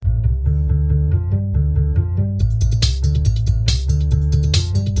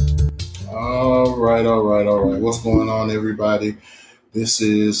all right. What's going on, everybody? This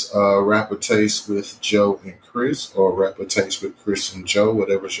is Rapper Taste with Joe and Chris, or Rapper Taste with Chris and Joe,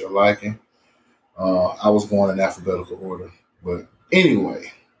 whatever's your liking. I was going in alphabetical order, but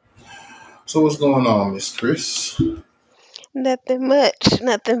anyway. So what's going on, Miss Chris? Nothing much,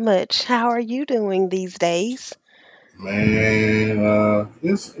 nothing much. How are you doing these days? Man,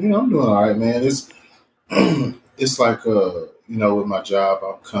 it's I'm doing all right, man. It's it's like with my job,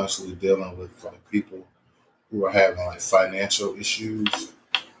 I'm constantly dealing with like people who are having like financial issues.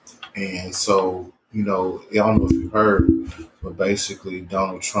 And so, I don't know if you heard, but basically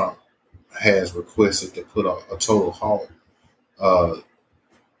Donald Trump has requested to put a total halt, uh,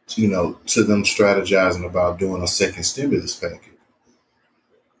 to them strategizing about doing a second stimulus package.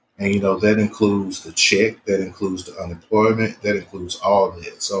 And, that includes the check, that includes the unemployment, that includes all of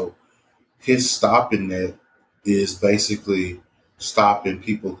that. So his stopping that is basically stopping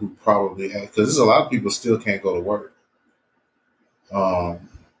people who probably have, because there's a lot of people still can't go to work. Um,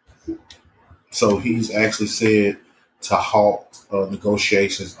 So he's actually said to halt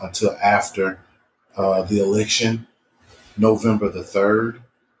negotiations until after the election, November the 3rd.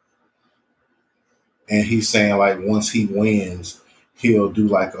 And he's saying, like, once he wins, he'll do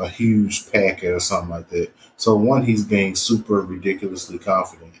like a huge packet or something like that. So, one, he's being super ridiculously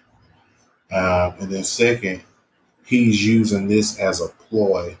confident. And then, second, he's using this as a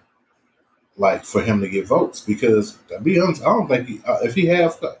ploy, like, for him to get votes. Because, to be honest, I don't think if he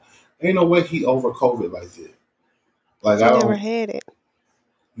have, ain't no way he over COVID like that. Like, He I never don't, had it.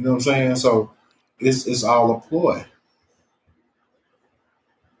 you know what I'm saying? So it's all a ploy.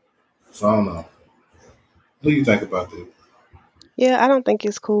 So I don't know. What do you think about that? Yeah, I don't think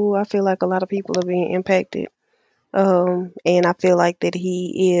it's cool. I feel like a lot of people are being impacted. And I feel like that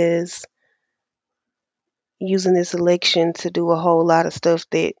he is using this election to do a whole lot of stuff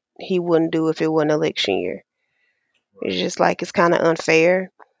that he wouldn't do if it wasn't election year. It's Right. just like it's kind of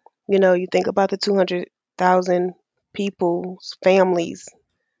unfair. You think about the 200,000 people's families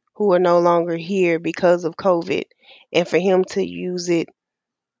who are no longer here because of COVID, and for him to use it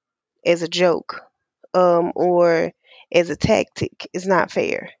as a joke or as a tactic is not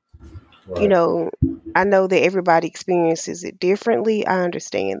fair. You Right. know, I know that everybody experiences it differently. I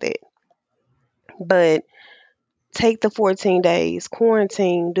understand that. But take the 14 days,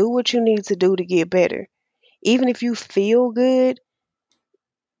 quarantine, do what you need to do to get better. Even if you feel good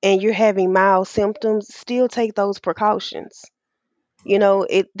and you're having mild symptoms, still take those precautions. I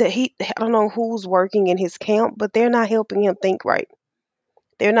don't know who's working in his camp, but they're not helping him think right.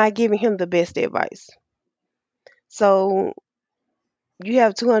 They're not giving him the best advice. So you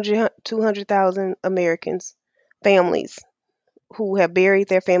have 200,000 Americans, families who have buried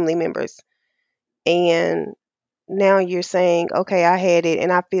their family members. And now you're saying, okay, I had it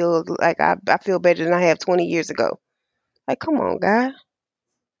and I feel like I feel better than I have 20 years ago. Like, come on, guy.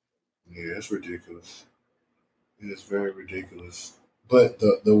 Yeah, it's ridiculous. It is very ridiculous. But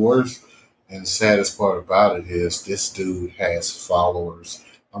the worst and saddest part about it is this dude has followers.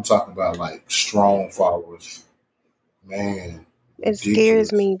 I'm talking about like strong followers. Man, It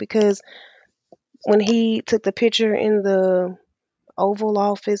scares ridiculous. me because when he took the picture in the Oval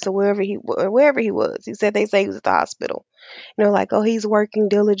Office or wherever he was, he said they say he was at the hospital. Like, oh, he's working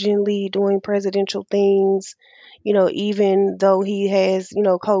diligently, doing presidential things, even though he has,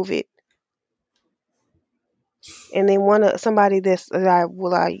 COVID. And then somebody that I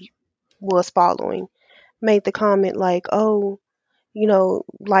was following made the comment like, oh,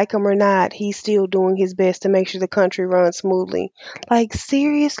 like him or not, he's still doing his best to make sure the country runs smoothly. Like,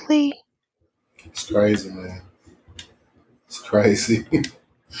 seriously? It's crazy, man. It's crazy.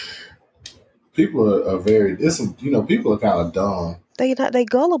 People are very. People are kind of dumb. They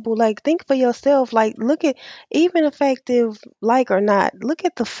gullible. Like, think for yourself. Like, look at, even effective, like or not, look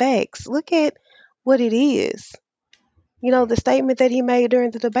at the facts. Look at what it is. The statement that he made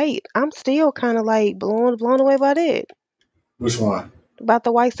during the debate. I'm still kind of like blown away by that. Which one? About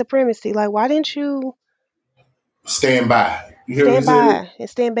the white supremacy. Like, why didn't you Stand by. You hear what he stand said? by and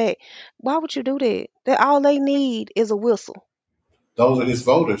stand back? Why would you do that? That all they need is a whistle. Those are his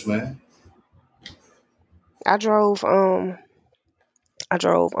voters, man. I drove home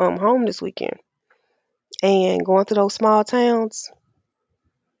this weekend, and going through those small towns,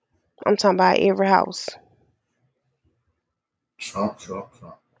 I'm talking about every house. Trump, Trump,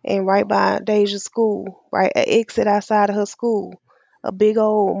 Trump. And right by Deja's school, right, an exit outside of her school, a big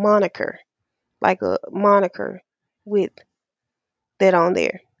old moniker, like a moniker with that on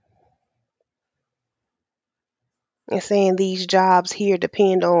there, and saying these jobs here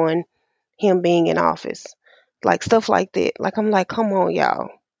depend on him being in office. Like, stuff like that. Like, I'm like, come on, y'all.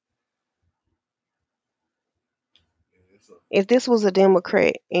 If this was a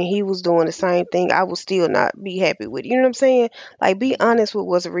Democrat and he was doing the same thing, I would still not be happy with it. You know what I'm saying? Like, be honest with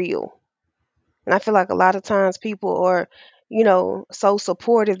what's real. And I feel like a lot of times people are, so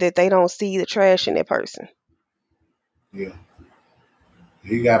supportive that they don't see the trash in that person. Yeah,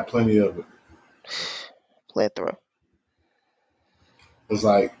 he got plenty of it. Plethora. It's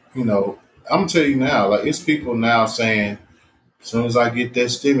like, I'm gonna tell you now, like it's people now saying, as soon as I get that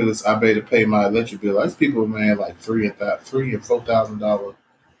stimulus, I better pay my electric bill. There's people, man, like $3,000 and $4,000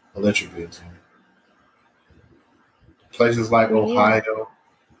 electric bills. Man. Places like Yeah.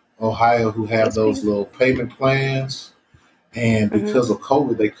 Ohio, who have It's those people. little payment plans, and Mhm. because of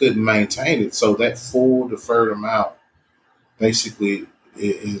COVID, they couldn't maintain it. So that full deferred amount, basically,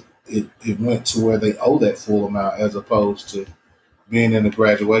 it went to where they owe that full amount, as opposed to being in the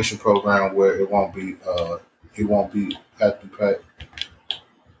graduation program where it won't be have to be paid.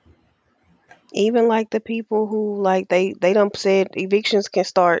 Even like the people who like they done said evictions can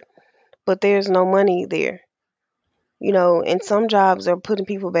start, but there's no money there. And some jobs are putting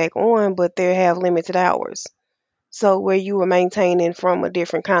people back on, but they have limited hours. So where you were maintaining from a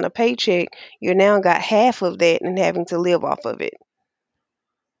different kind of paycheck, you now got half of that and having to live off of it.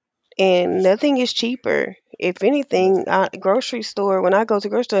 And nothing is cheaper. If anything, grocery store, when I go to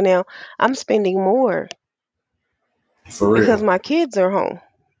grocery store now, I'm spending more For because real. my kids are home.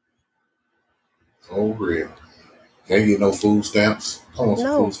 For real. Can't get no food stamps. I want some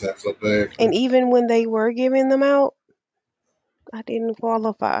food No. stamps up there. And even when they were giving them out, I didn't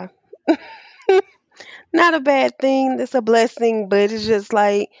qualify. Not a bad thing. It's a blessing, but it's just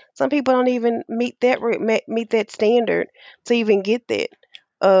like some people don't even meet that standard to even get that.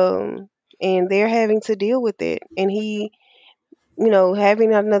 Um, and they're having to deal with it. And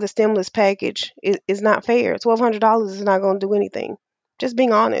having another stimulus package is not fair. $1,200 is not going to do anything. Just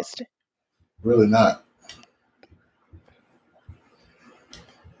being honest. Really not.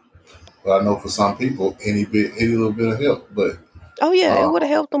 But I know for some people, any little bit of help. But Oh yeah, it uh, would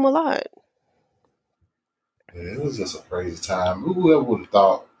have helped them a lot. yeah, it was just a crazy time. Whoever would have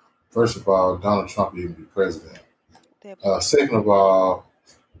thought? First of all, Donald Trump would even be president. That part. Second of all,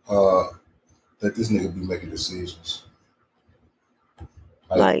 uh, that this nigga be making decisions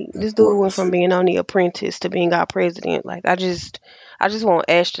like Like this dude important went from decisions. being on The Apprentice to being our president. Like I just want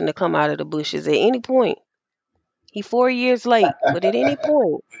Ashton to come out of the bushes at any point. He 4 years late, but at any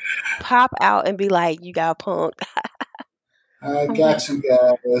point, pop out and be like, "You got punked." I I'm like, got you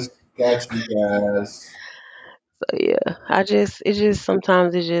guys. Got you guys. so yeah. It's just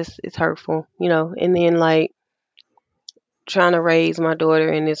sometimes it's hurtful, And then like trying to raise my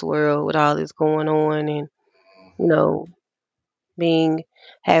daughter in this world with all this going on, and you know being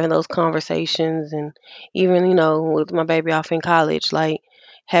having those conversations, and even with my baby off in college, like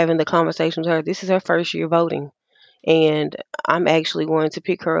having the conversation with her. This is her first year voting, and I'm actually going to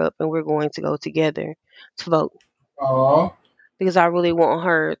pick her up, and we're going to go together to vote Oh, because I really want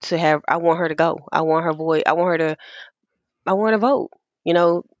her to have. I want her to go. I want her voice. I want her to. I want her to vote. You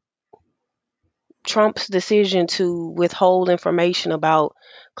know, Trump's decision to withhold information about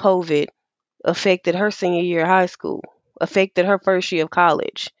COVID affected her senior year of high school, affected her first year of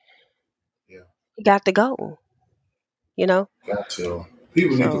college. yeah. He got to go. You know, Got to.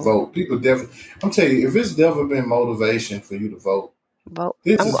 People need to so vote. People definitely. I'm telling you, if it's never been motivation for you to vote, vote.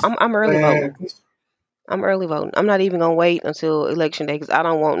 this I'm is I'm, I'm early voting. man. I'm early voting. I'm not even gonna wait until election day because I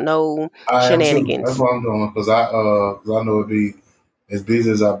don't want no I am too. That's shenanigans. what I'm doing because I know it'd be as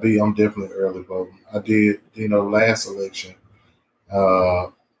busy as I be. I'm definitely early voting. I did, last election. Uh,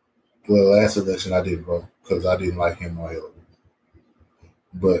 last election I didn't vote because I didn't like him or Hillary.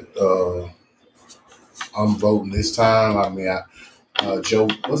 But I'm voting this time. I mean, Joe,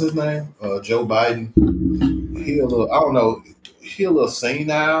 what's his name? Joe Biden. He a little, I don't know, he a little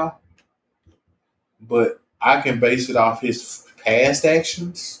senile, but I can base it off his past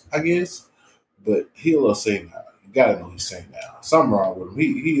actions, I guess. But he a little senile. You gotta know he's senile. Something wrong with him.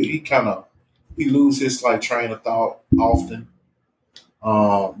 He kind of he lose his like train of thought often.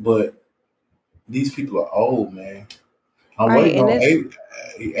 But these people are old, man. I'm Right, waiting and on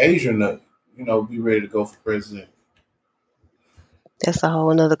it's Asian to be ready to go for president. that's a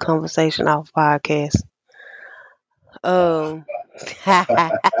whole another conversation off podcast. Um,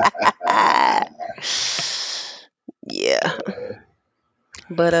 yeah,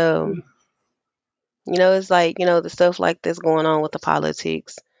 but it's like the stuff like that's going on with the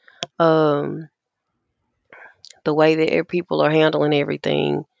politics. Um, the way that people are handling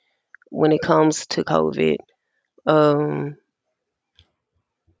everything when it comes to COVID. Um,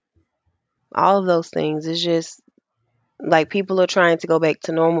 all of those things. It's just like people are trying to go back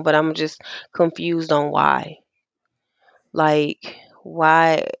to normal, but I'm just confused on why. Like,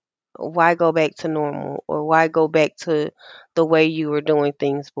 why go back to normal, or why go back to the way you were doing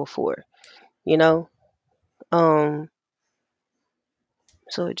things before, you know? Um,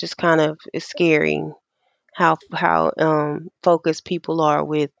 so it just kind of is scary how focused people are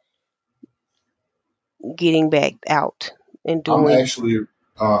with getting back out and I'm doing. actually,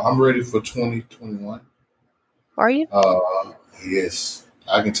 I'm ready for 2021. Are you? Yes,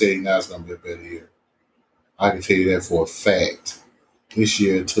 I can tell you now it's gonna be a better year. I can tell you that for a fact. This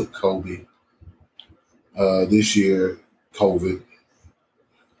year took Kobe. This year, COVID.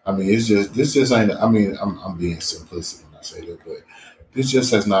 I mean, it's just this just ain't. I mean, I'm being simplistic when I say that, but this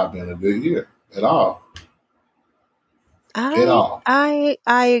just has not been a good year at all. At I all.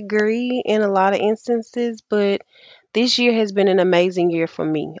 I agree in a lot of instances, but this year has been an amazing year for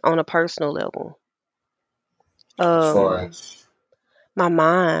me on a personal level. As far Um, as my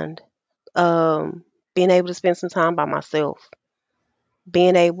mind, being able to spend some time by myself,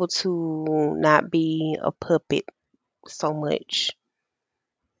 being able to not be a puppet so much,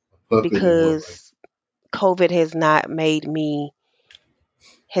 puppet and what, like, because COVID has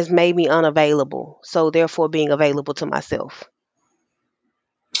made me unavailable. So therefore being available to myself.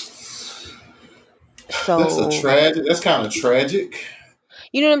 that's a So tragic. That's kind of tragic.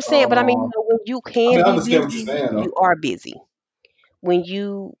 you know what I'm saying? But I mean, Um, when you I can mean, I be understand what you're busy, saying you though. are busy.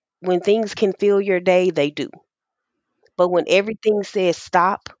 When things can fill your day, they do. But when everything says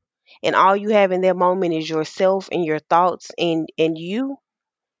stop and all you have in that moment is yourself and your thoughts and you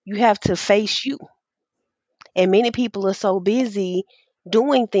have to face you. And many people are so busy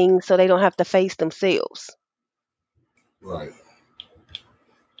doing things so they don't have to face themselves. Right.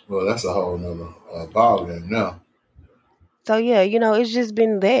 Well, that's a whole nother ball game now. So yeah, it's just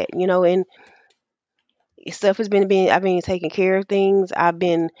been that, and stuff has been being I've been taking care of things. I've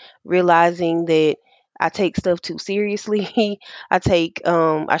been realizing that I take stuff too seriously.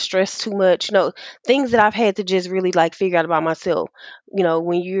 I stress too much. Things that I've had to just really like figure out about myself.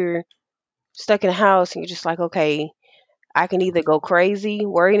 When you're stuck in a house and you're just like, okay, I can either go crazy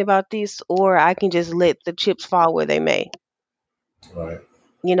worrying about this, or I can just let the chips fall where they may. Right.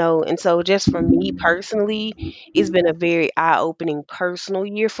 And so just for me personally, it's been a very eye-opening personal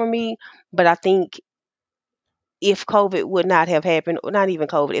year for me. But I think if COVID would not have happened, or not even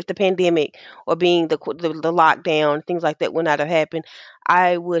COVID, if the pandemic or being the lockdown, things like that would not have happened,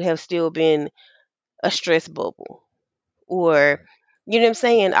 I would have still been a stress bubble. Or, Right. you know what I'm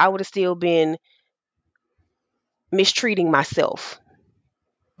saying? I would have still been mistreating myself.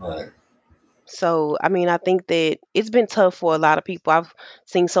 Right. So, I mean, I think that it's been tough for a lot of people. I've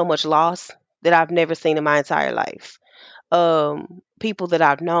seen so much loss that I've never seen in my entire life. People that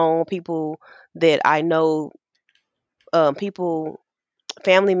I've known, people that I know, people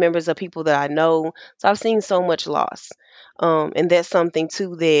family members of people that I know. So I've seen so much loss. And that's something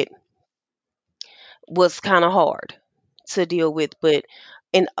too that was kind of hard to deal with. But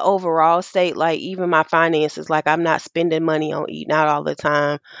in overall state, like even my finances, like I'm not spending money on eating out all the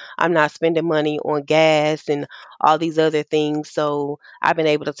time. I'm not spending money on gas and all these other things. So I've been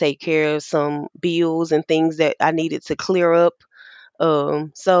able to take care of some bills and things that I needed to clear up.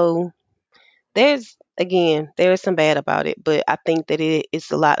 So there's some bad about it, but I think that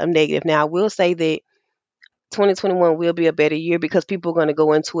it's a lot of negative. Now I will say that 2021 will be a better year because people are going to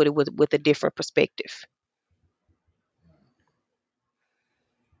go into it with a different perspective.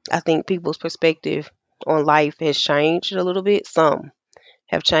 I think people's perspective on life has changed a little bit. Some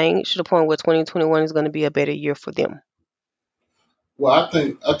have changed to the point where 2021 is going to be a better year for them. Well, I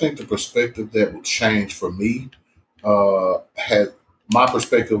think the perspective that would change for me had my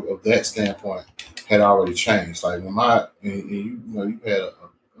perspective of that standpoint had already changed. Like when you had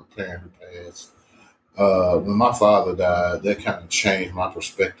a parent who passed. When my father died, that kind of changed my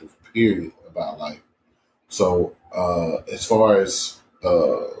perspective. Period about life. So as far as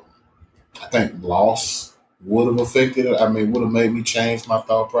I think loss would have affected it. I mean, would have made me change my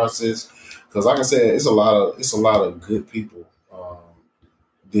thought process. Because, like I said, it's a lot of good people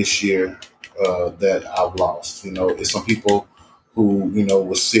this year that I've lost. It's some people who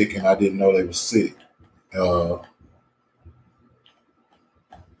were sick and I didn't know they were sick. Uh,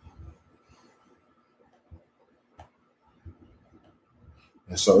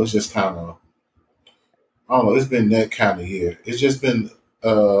 and so it's just kind of, I don't know. It's been that kind of year. It's just been,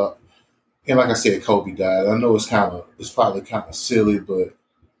 uh, and like I said, Kobe died. I know it's probably kind of silly, but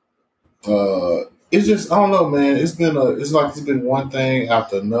it's just I don't know, man. It's been one thing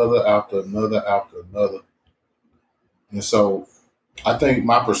after another, after another, after another, and so I think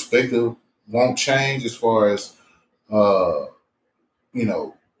my perspective won't change as far as uh, you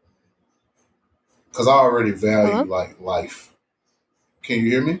know because I already value Hello? like life. Can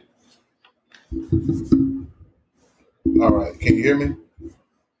you hear me? All right. Can you hear me?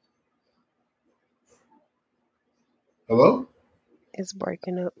 Hello? It's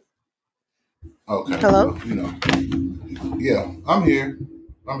breaking up. Okay. Hello? Well, yeah, I'm here.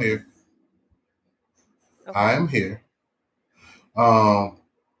 I'm here. I Okay. am here. Um,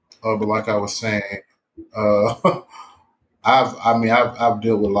 but like I was saying, uh, I've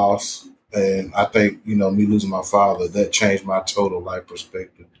dealt with loss, and I think me losing my father that changed my total life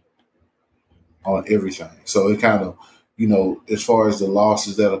perspective on everything. So it kind of, as far as the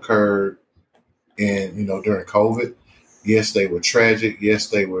losses that occurred, and during COVID, yes, they were tragic. Yes,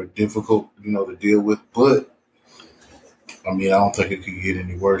 they were difficult, to deal with. But I don't think it could get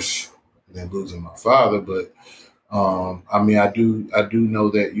any worse than losing my father. But I do know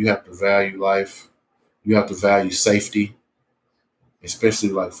that you have to value life. You have to value safety, especially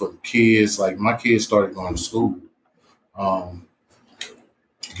like for the kids. Like my kids started going to school. Um,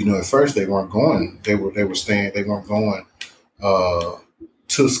 at first they weren't going. They were staying. They weren't going uh,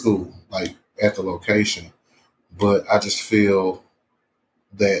 to school like at the location. But I just feel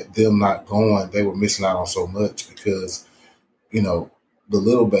that them not going, they were missing out on so much because you know the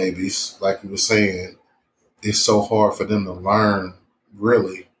little babies, like you were saying, it's so hard for them to learn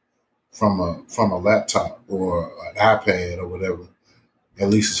really from a laptop or an iPad or whatever. At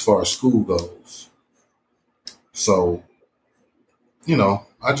least as far as school goes. So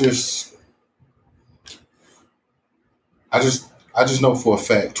I just know for a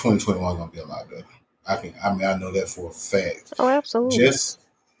fact 2021 gonna be a lot better. I know that for a fact. Oh, absolutely. Just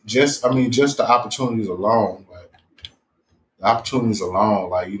the opportunities alone, like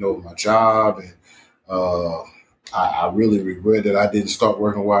my job and uh I really regret that I didn't start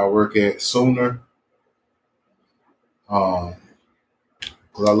working where I work at sooner. Um,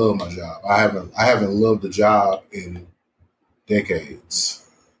 because I love my job. I haven't loved the job in decades.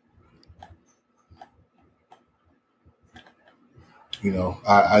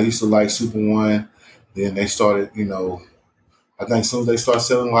 I used to like Super One. Then they started, I think as soon as they start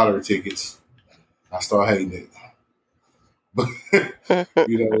selling lottery tickets, I start hating it. But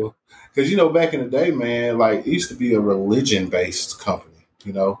you know, because back in the day, man, like it used to be a religion based company,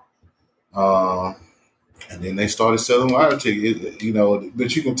 um, and then they started selling lottery tickets,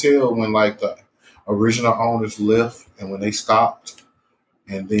 but you can tell when like the original owners left and when they stopped,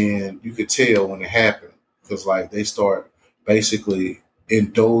 and then you could tell when it happened because like they start basically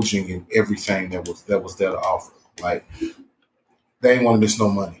indulging in everything that was there to offer. Like they didn't want to miss no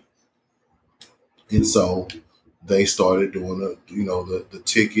money, and so they started doing the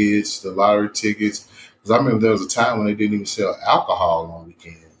tickets, the lottery tickets. Because I remember there was a time when they didn't even sell alcohol on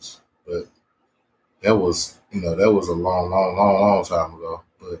weekends, but that was a long, long, long, long time ago.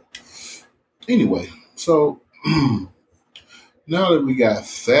 But anyway, so now that we got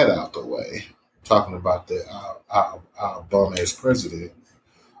that out the way, talking about the our bum ass president.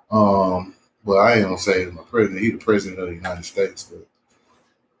 Well, I ain't gonna say he's my president. He's the president of the United States, but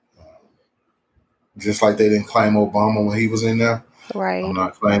just like they didn't claim Obama when he was in there, I'm Right.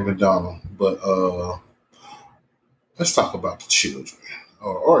 not claiming Donald. But let's talk about the children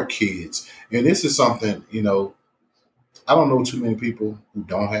or kids. And this is something I don't know too many people who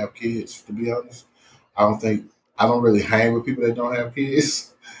don't have kids. To be honest, I don't think I don't really hang with people that don't have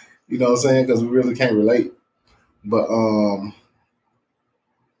kids. You know what I'm saying? Because we really can't relate. But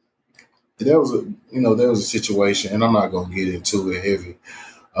there was a situation, and I'm not gonna get into it heavy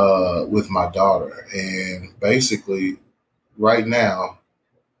with my daughter. And basically, right now,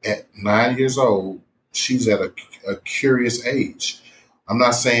 at 9 years old, she's at a curious age. I'm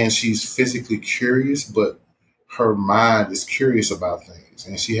not saying she's physically curious, but her mind is curious about things,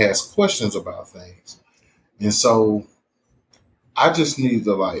 and she has questions about things. And so, I just need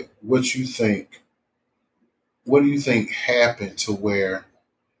to like, what you think? What do you think happened to where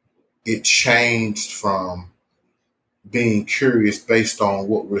it changed from being curious based on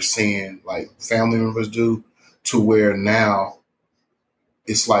what we're seeing like family members do to where now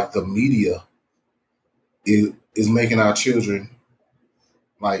it's like the media is making our children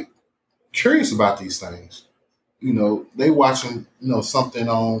like curious about these things. They watching, something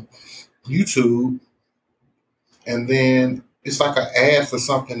on YouTube and then it's like an ad for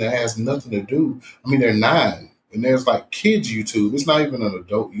something that has nothing to do. I mean, they're 9 and there's like kids YouTube. It's not even an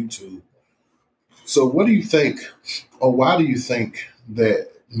adult YouTube. So what do you think or why do you think that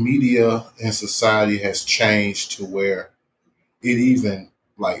media and society has changed to where it even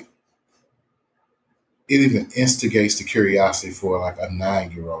like it even instigates the curiosity for like a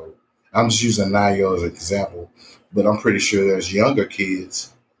 9 year old. I'm just using a 9 year old as an example, but I'm pretty sure there's younger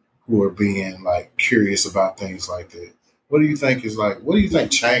kids who are being like curious about things like that. What do you think is like? What do you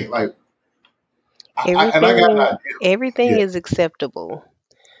think change? Like, I got Everything an everything idea. is acceptable.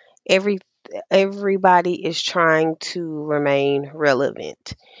 Every Everybody is trying to remain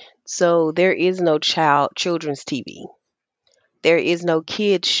relevant. So there is no children's TV. There is no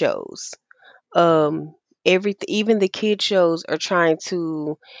kids shows. Every Even the kid shows are trying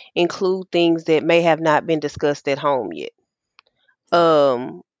to include things that may have not been discussed at home yet. Yeah, right,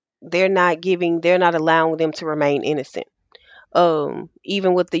 Um, they're not allowing them to remain innocent.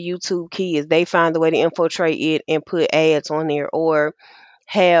 Even with the YouTube kids, they find a way to infiltrate it and put ads on there or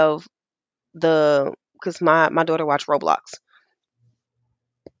have the because my daughter watched Roblox,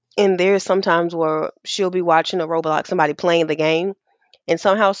 and there's sometimes where she'll be watching a Roblox, somebody playing the game, and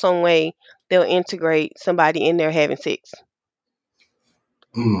somehow, some way, they'll integrate somebody in there having sex,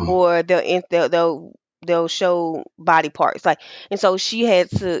 mm, or they'll show body parts like, and so she had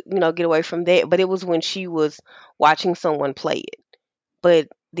to get away from that. But it was when she was watching someone play it. But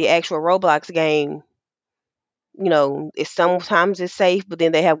the actual Roblox game, it's sometimes it's safe, but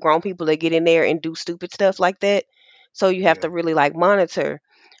then they have grown people that get in there and do stupid stuff like that. So you have yeah, to really like monitor.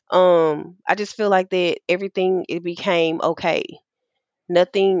 I just feel like that everything it became okay.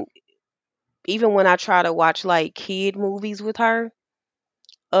 Nothing. Even when I try to watch like kid movies with her,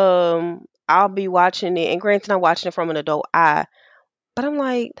 I'll be watching it, and granted, I'm watching it from an adult eye, but I'm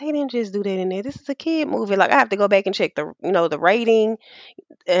like, they didn't just do that in there. This is a kid movie. Like I have to go back and check the rating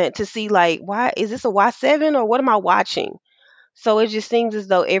to see like why is this a Y7 or what am I watching? So it just seems as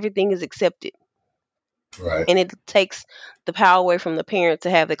though everything is accepted, right, and it takes the power away from the parent to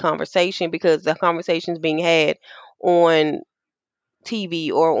have the conversation because the conversation is being had on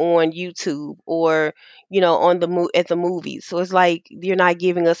TV or on YouTube or on at the movies. So it's like you're not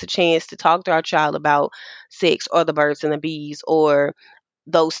giving us a chance to talk to our child about sex or the birds and the bees or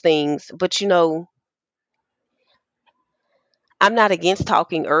those things. But I'm not against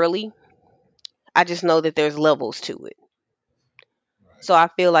talking early. I just know that there's levels to it. right, So I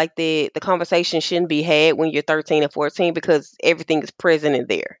feel like the conversation shouldn't be had when you're 13 and 14 because everything is present in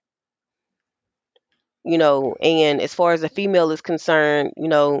there. yeah, And as far as the female is concerned,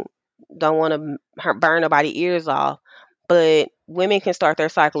 don't want to burn nobody ears off, but women can start their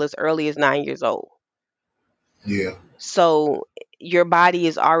cycle as early as 9 years old. yeah, So your body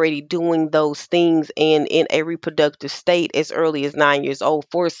is already doing those things and in a reproductive state as early as 9 years old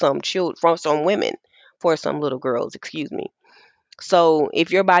for some children, for some women, for some little girls, excuse me. So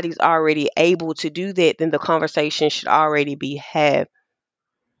if your body's already able to do that, then the conversation should already be have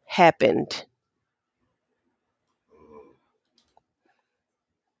happened,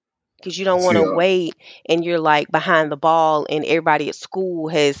 because you I don't want see. to wait and you're like behind the ball and everybody at school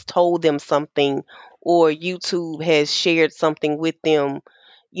has told them something or YouTube has shared something with them,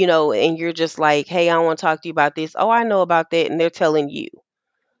 and you're just like, hey, I want to talk to you about this. Oh, I know about that. And they're telling you.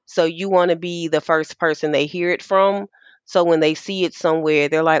 So you want to be the first person they hear it from. So when they see it somewhere,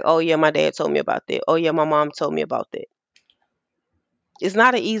 they're like, oh, yeah, my dad told me about that. Oh, yeah, my mom told me about that. It's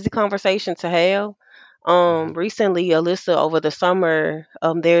not an easy conversation to have. Mhm. Recently, Alyssa over the summer,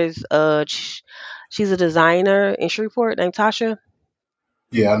 she's a designer in Shreveport named Tasha.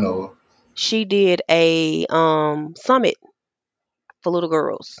 Yeah, I know. She did a summit for little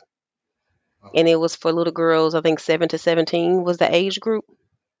girls, and Uh, it was for little girls. I think 7 to 17 was the age group,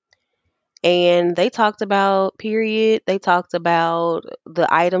 and they talked about period. They talked about the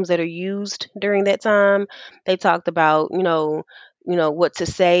items that are used during that time. They talked about what to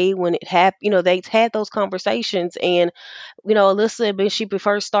say when it happened. They had those conversations, and Alyssa, when she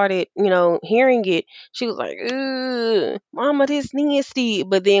first started, hearing it, she was like, "Ugh, Mama, this nasty."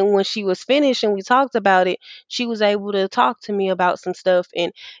 But then when she was finished and we talked about it, she was able to talk to me about some stuff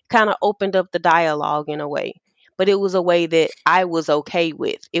and kind of opened up the dialogue in a way. But it was a way that I was okay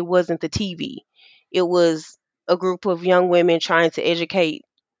with. It wasn't the TV. It was a group of young women trying to educate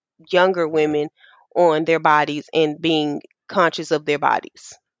younger yeah, women on their bodies and being conscious of their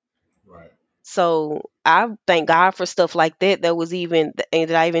bodies. right. So I thank God for stuff like that. That was even and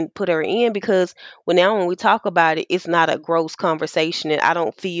that I even put her in because when we talk about it, it's not a gross conversation, and I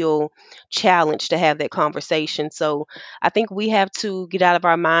don't feel challenged to have that conversation. So I think we have to get out of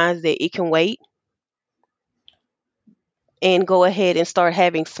our minds that it can wait and go ahead and start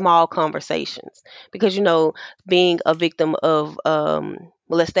having small conversations because being a victim of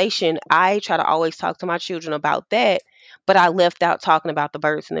molestation, I try to always talk to my children about that, but I left out talking about the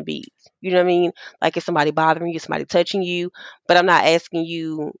birds and the bees. You know what I mean? Like, is somebody bothering you, somebody touching you, but I'm not asking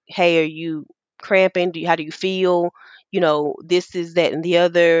you, hey, are you cramping, how do you feel, this is that and the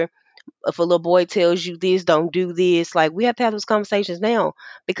other. If a little boy tells you this, don't do this. Like, we have to have those conversations now.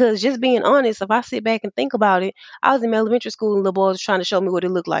 Because just being honest, if I sit back and think about it, I was in elementary school and little boys was trying to show me what it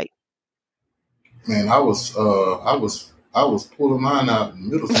looked like. Man, I was pulling mine out in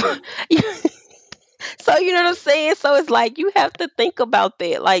middle school. So you know what I'm saying? So it's like you have to think about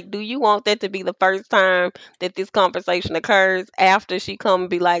that. Like, do you want that to be the first time that this conversation occurs after she come and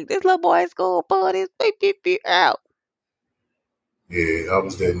be like, this little boy at school pull this beep beep beep out. Yeah, I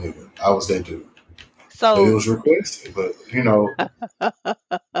was that nigga. I was that dude. But it So was requested. But you know,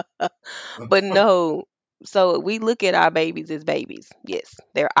 but no. So we look at our babies as babies. Yes,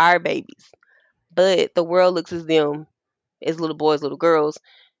 they're our babies. But the world looks at them as little boys, little girls.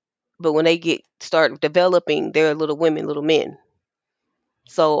 But when they get start developing, they're little women, little men.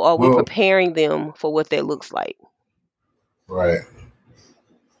 So are we well, preparing them for what that looks like? right.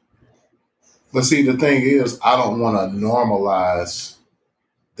 But see, the thing is, I don't want to normalize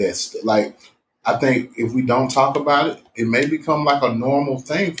that. Like, I think if we don't talk about it, it may become like a normal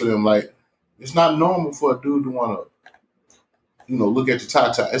thing for them. Like, it's not normal for a dude to want to, look at the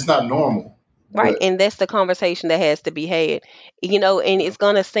tata. It's not normal. Right. But And that's the conversation that has to be had. And it's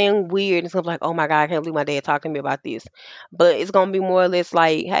gonna sound weird. It's gonna be like, oh my God, I can't believe my dad talking to me about this. But it's gonna be more or less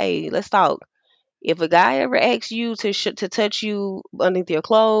like, hey, let's talk. If a guy ever asks you to touch you underneath your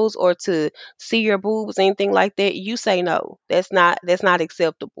clothes or to see your boobs, anything like that, you say no. That's not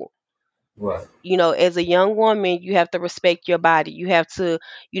acceptable. right, As a young woman, you have to respect your body. You have to,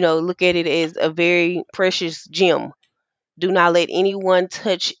 look at it as a very precious gem. Do not let anyone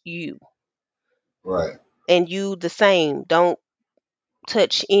touch you. right, And you the same. Don't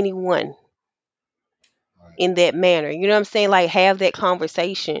touch anyone right, in that manner. You know what I'm saying? Like, have that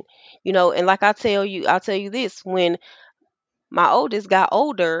conversation. And like I'll tell you this, when my oldest got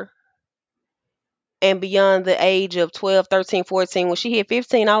older and beyond the age of 12, 13, 14, when she hit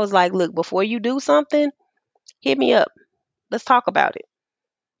 15, I was like, look, before you do something, hit me up. Let's talk about it.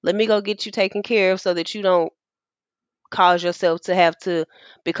 Let me go get you taken care of so that you don't cause yourself to have to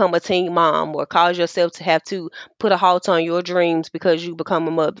become a teen mom or cause yourself to have to put a halt on your dreams because you become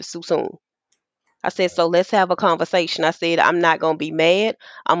a mother too soon. I said, so let's have a conversation. I said, I'm not going to be mad.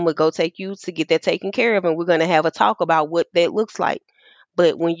 I'm going to go take you to get that taken care of, and we're going to have a talk about what that looks like.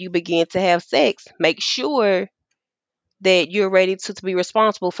 But when you begin to have sex, make sure that you're ready to be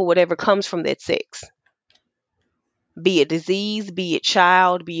responsible for whatever comes from that sex, be it disease, be it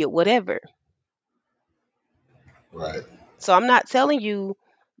child, be it whatever. right. So I'm not telling you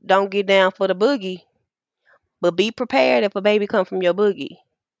don't get down for the boogie, but be prepared if a baby come from your boogie.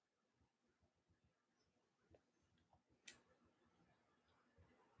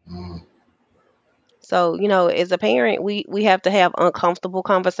 Mm, So, as a parent, we have to have uncomfortable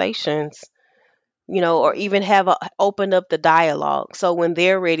conversations, or even have open up the dialogue. So when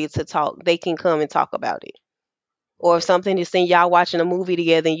they're ready to talk, they can come and talk about it. Or if right. something is saying y'all watching a movie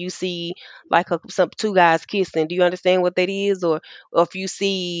together and you see like some two guys kissing, do you understand what that is? Or if you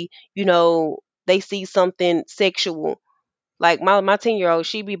see, they see something sexual. Like my 10-year old,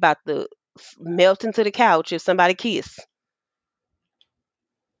 she be about to melt into the couch if somebody kiss.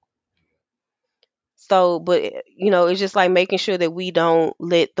 So, but it's just like making sure that we don't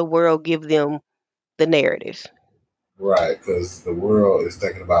let the world give them the narrative. Right, because the world is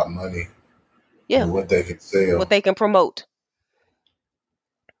thinking about money Yeah, and what they can what sell. they can promote.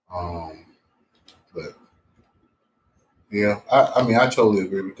 Um, but yeah, I mean, I totally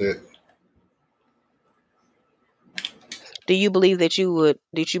agree with that. Do you believe that you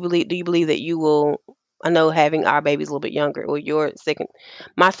will? I know having our babies a little bit younger, or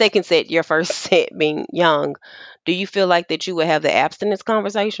my second set, your first set being young. Do you feel like that you will have the abstinence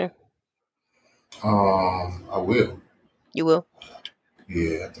conversation? I will. You will.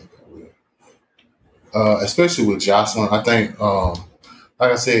 Yeah, I think I will. Especially with Jocelyn, I think,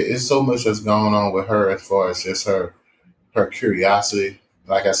 like I said, it's so much that's going on with her as far as just her curiosity.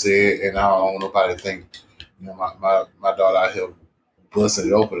 Like I said, and I don't want nobody to think, my daughter out here busting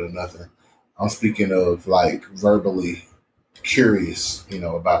it open or nothing. I'm speaking of like verbally curious,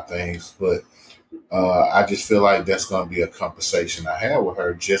 about things. But I just feel like that's going to be a conversation I have with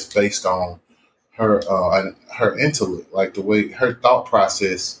her, just based on her intellect, like the way her thought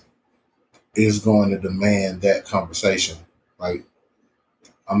process is going to demand that conversation. Like,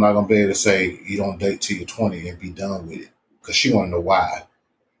 I'm not going to be able to say you don't date till you're 20 and be done with it, because she want to know why.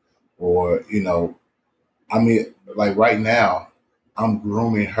 Or, I mean, like right now, I'm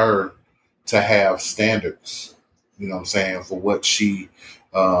grooming her to have standards. You know what I'm saying, for what she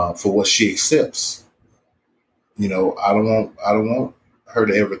accepts. I don't want her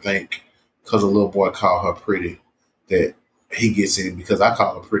to ever think because a little boy called her pretty that he gets in because I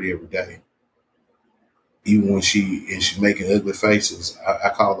call her pretty every day. Even when she's making ugly faces, I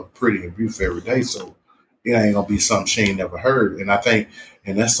call her pretty and beautiful every day. So it ain't gonna be something she ain't never heard. And I think,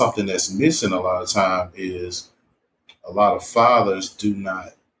 and that's something that's missing a lot of time is a lot of fathers do not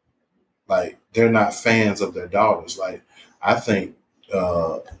like they're not fans of their daughters. Like I think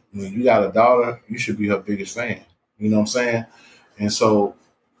when you got a daughter, you should be her biggest fan. You know what I'm saying? And so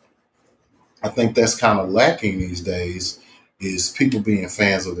I think that's kind of lacking these days is people being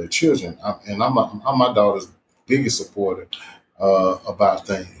fans of their children. I'm my daughter's biggest supporter about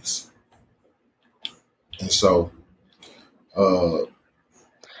things. And so, uh,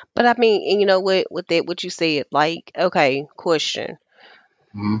 But I mean, and you know what, with that, what you said, like, okay, question.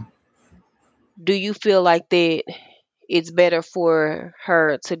 mhm. Do you feel like that it's better for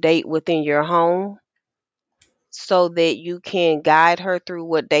her to date within your home so that you can guide her through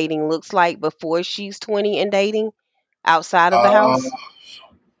what dating looks like before she's 20 and dating outside of the uh, house?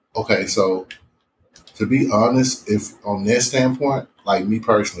 okay, so to be honest, if on that standpoint, like me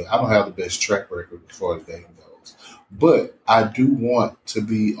personally, I don't have the best track record as far as dating goes. But I do want to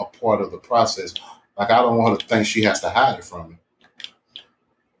be a part of the process. Like I don't want her to think she has to hide it from me.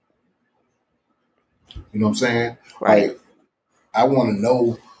 You know what I'm saying? Right. Like I want to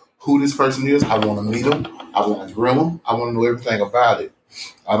know who this person is. I want to meet them. I want to grill them. I want to know everything about it.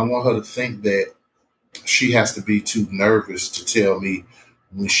 I don't want her to think that she has to be too nervous to tell me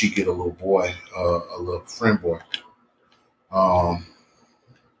when she get a little boy, a little friend boy. Um,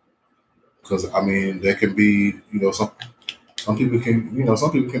 because I mean, there can be, some people can,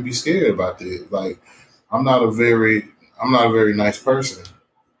 some people can be scared about that. Like, I'm not a very, I'm not a very nice person,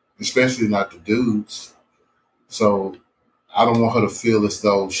 especially not the dudes. So I don't want her to feel as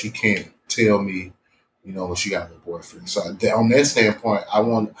though she can't tell me, when she got a boyfriend. So on that standpoint, I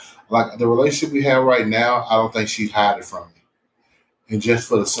want, like the relationship we have right now, I don't think she'd hide it from me. And just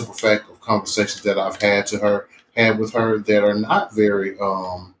for the simple fact of conversations that I've had with her that are not very,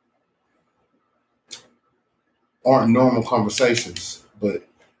 aren't normal conversations, but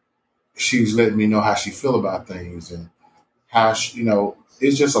she's letting me know how she feel about things and how she,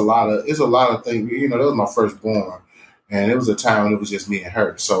 it's a lot of things. That was my firstborn, and it was a time when it was just me and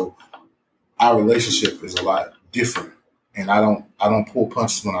her. So our relationship is a lot different, and I don't pull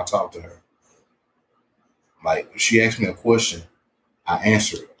punches when I talk to her. Like if she asks me a question, I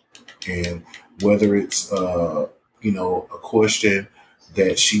answer it, and whether it's a question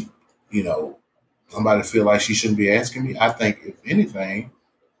that she, you know, somebody feel like she shouldn't be asking me. I think if anything,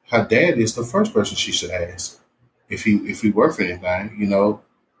 her dad is the first person she should ask if he worked for anything.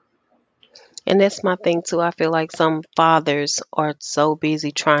 And that's my thing too. I feel like some fathers are so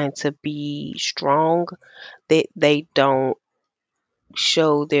busy trying to be strong that they don't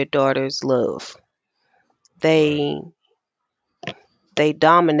show their daughters love. Right. They they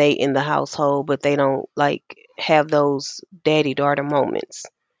dominate in the household, but they don't like have those daddy daughter moments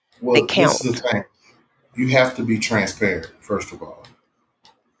that Well, this is the count. thing. You have to be transparent. First of all,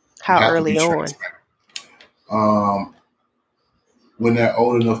 you How have to be early on? transparent. Um, when they're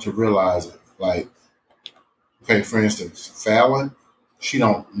old enough to realize it, like okay, for instance, Fallon, she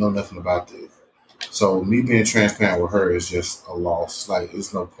don't know nothing about this. So me being transparent with her is just a loss. Like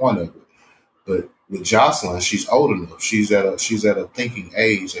it's no point of it. But with Jocelyn, she's old enough. She's at a thinking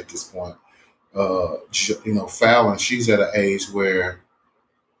age at this point. Fallon, she's at an age where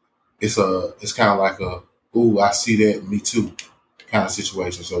it's kind of like a ooh, I see that, me too kind of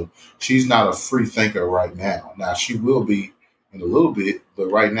situation. So she's not a free thinker right now. Now she will be in a little bit, but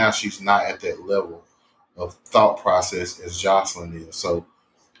right now she's not at that level of thought process as Jocelyn is. So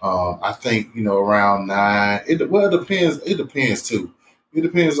I think around 9. It depends. It depends too. It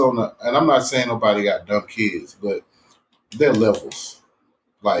depends on and I'm not saying nobody got dumb kids, but they're levels.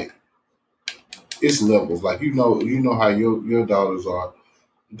 Like it's levels. Like you know how your daughters are.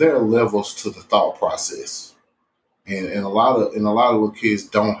 There are levels to the thought process, and a lot of little kids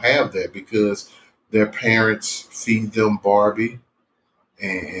don't have that because their parents feed them Barbie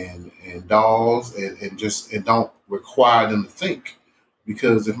and dolls and don't require them to think.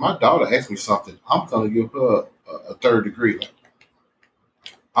 Because if my daughter asks me something, I'm gonna give her a third degree. Like,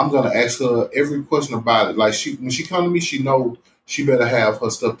 I'm gonna ask her every question about it. Like when she come to me, she know she better have her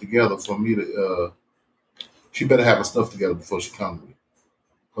stuff together for me to. She better have her stuff together before she come to me.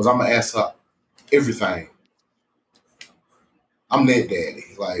 Because I'm gonna ask her everything. I'm that daddy.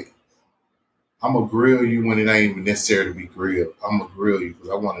 Like I'm gonna grill you when it ain't even necessary to be grilled. I'm gonna grill you because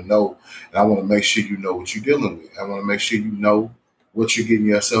I want to know, and I want to make sure you know what you're dealing with. I want to make sure you know what you're getting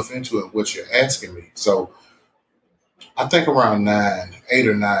yourself into and what you're asking me. So I think around 9, 8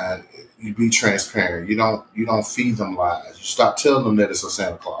 or 9, you be transparent. You don't feed them lies. You stop telling them that it's a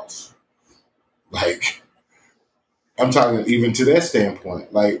Santa Claus. Like I'm talking even to that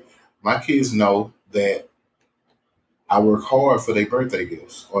standpoint. Like my kids know that I work hard for their birthday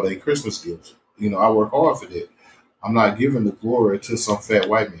gifts or their Christmas gifts. I work hard for that. I'm not giving the glory to some fat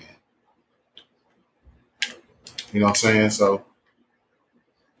white man. You know what I'm saying? So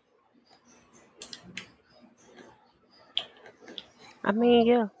I mean,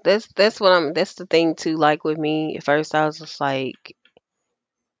 yeah, that's the thing too. Like with me, at first I was just like,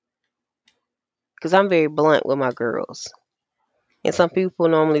 because I'm very blunt with my girls, and some right. people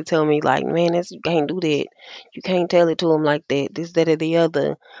normally tell me like, man, that's, you can't do that. You can't tell it to them like that. This, that, or the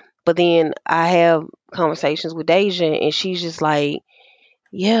other. But then I have conversations with Deja, and she's just like,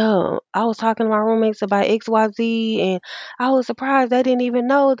 yeah, I was talking to my roommates about XYZ, and I was surprised they didn't even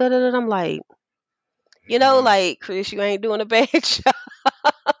know. Da, da, da. I'm like, Yeah. like Chris, you ain't doing a bad job,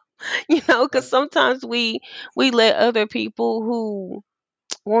 because Right. sometimes we let other people who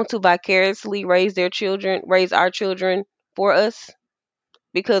want to vicariously raise our children for us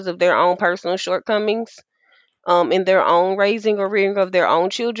because of their own personal shortcomings, in their own raising or rearing of their own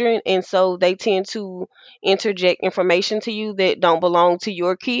children, and so they tend to interject information to you that don't belong to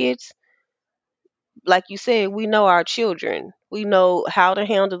your kids. Like you said, we know our children. We know how to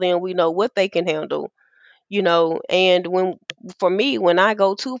handle them. We know what they can handle. And for me, when I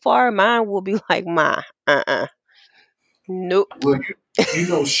go too far, mine will be like, my, nope. Well,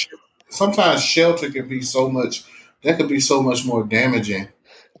 sometimes shelter can be so much. That could be so much more damaging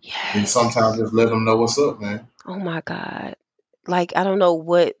than sometimes Yes. just let them know what's up, man. Oh my God. Like, I don't know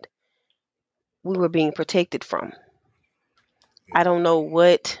what we were being protected from. I Yeah. don't know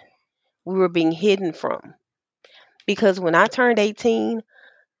what we were being hidden from. Because when I turned 18,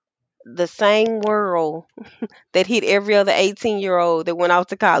 the same world that hit every other 18-year-old that went off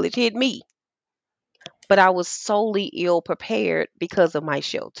to college hit me. But I was solely ill prepared because of my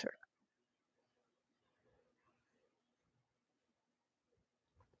shelter.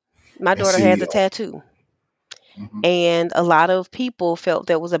 My And daughter had see, the tattoo, mhm, and a lot of people felt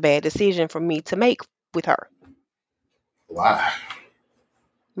that was a bad decision for me to make with her. why?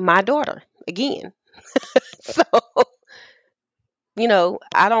 My daughter, again. So,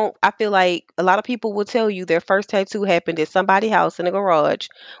 I feel like a lot of people will tell you their first tattoo happened at somebody's house in a garage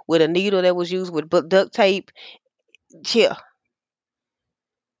with a needle that was used with duct tape. Yeah,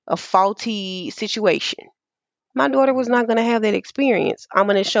 a faulty situation. My daughter was not going to have that experience. I'm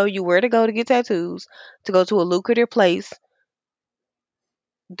going to show you where to go to get tattoos, to go to a lucrative place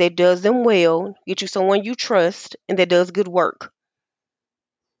that does them well, get you someone you trust and that does good work.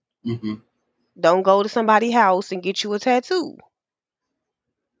 Hmm. Don't go to somebody's house and get you a tattoo.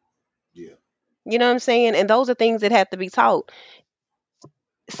 Yeah, You know what I'm saying? And those are things that have to be taught.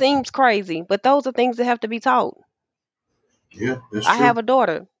 Seems crazy, but those are things that have to be taught. yeah, that's I have true. a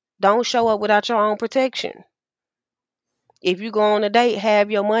daughter. Don't show up without your own protection. If you go on a date,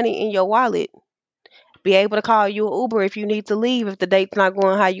 have your money in your wallet. Be able to call you an Uber if you need to leave if the date's not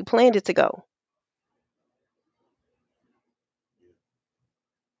going how you planned it to go.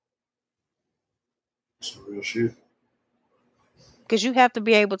 Some real shit. Because you have to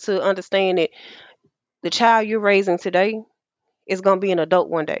be able to understand that the child you're raising today is going to be an adult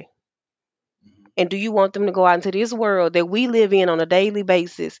one day. Hmm. And do you want them to go out into this world that we live in on a daily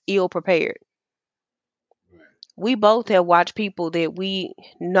basis ill prepared? Right. We both have watched people that we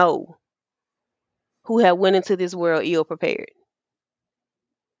know who have went into this world ill prepared.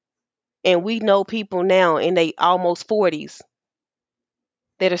 And we know people now in their almost 40s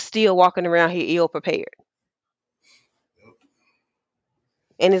that are still walking around here ill prepared. Yep.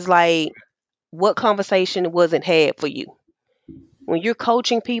 And it's like, what conversation wasn't had for you? When you're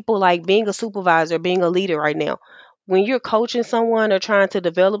coaching people, like being a supervisor, being a leader right now, when you're coaching someone or trying to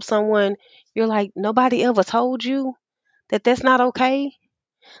develop someone, you're like, nobody ever told you that that's not okay.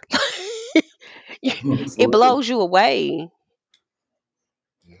 It For real. blows you away.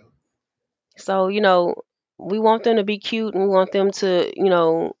 Yeah. So, we want them to be cute and we want them to,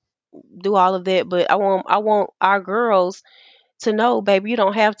 do all of that. But I want our girls to know, baby, you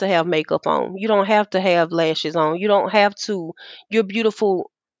don't have to have makeup on. You don't have to have lashes on. You don't have to. You're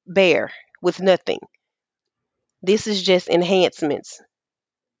beautiful bare with nothing. This is just enhancements.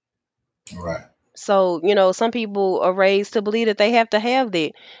 Right. So, some people are raised to believe that they have to have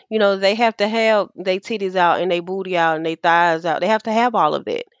that. They have to have their titties out and their booty out and their thighs out. They have to have all of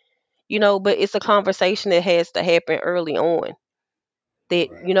that. But it's a conversation that has to happen early on. That,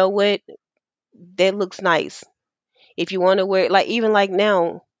 Right. you know what, that looks nice. If you want to wear, like, even like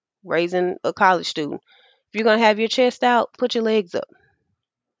now, raising a college student, if you're gonna have your chest out, put your legs up.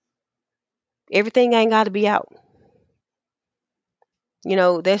 Everything ain't got to be out.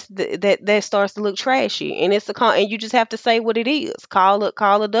 That starts to look trashy, and and you just have to say what it is. Call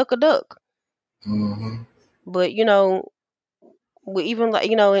a duck a duck. Mm-hmm. But we even like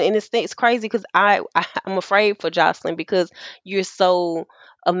and it's crazy because I'm afraid for Jocelyn because you're so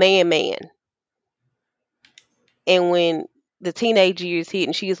a man, and when the teenage years hit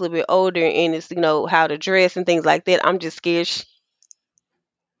and she's a little bit older and it's how to dress and things like that, I'm just scared.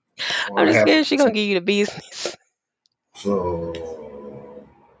 I'm What just scared happened? she's gonna give you the business. So,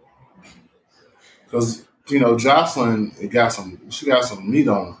 because Jocelyn, she got some meat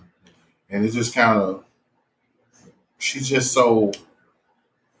on her, and it's just kind of, she's just so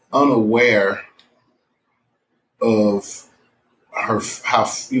unaware of her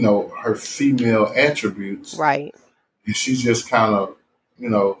female attributes, Right. and she's just kind of, you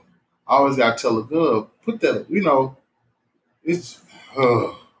know, I always got to tell a girl, put that, it's.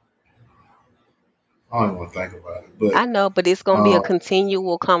 I don't even want to think about it, I but know, but it's gonna be a um,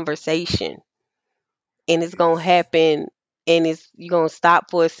 continual conversation, and it's gonna yes, happen, and it's you're gonna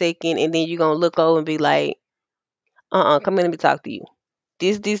stop for a second, and then you're gonna look over and be like, come in, let me talk to you.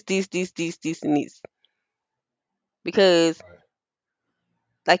 This, and this. Because, right,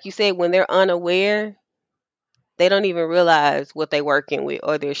 like you said, when they're unaware, they don't even realize what they're working with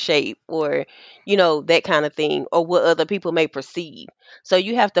or their shape or, that kind of thing or what other people may perceive. So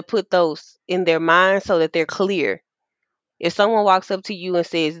you have to put those in their mind so that they're clear. If someone walks up to you and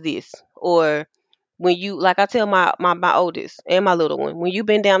says this, or when you, like I tell my oldest and my little one, when you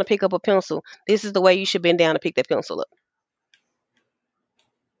bend down to pick up a pencil, this is the way you should bend down to pick that pencil up.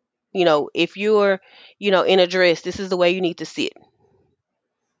 If you're, in a dress, this is the way you need to sit.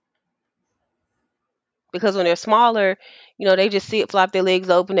 Because when they're smaller, they just sit, flop their legs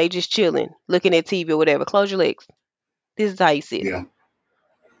open, they just chilling, looking at TV or whatever. Close your legs. This is how you sit. yeah,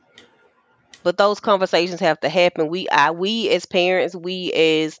 But those conversations have to happen. We as parents, we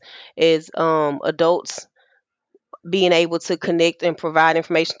as adults, being able to connect and provide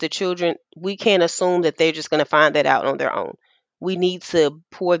information to children, we can't assume that they're just going to find that out on their own. We need to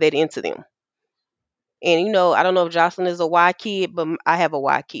pour that into them. And I don't know if Jocelyn is a Y kid, but I have a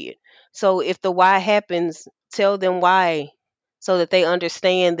Y kid. So if the Y happens, tell them why, so that they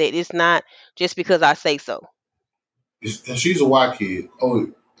understand that it's not just because I say so. and she's a white kid. Oh,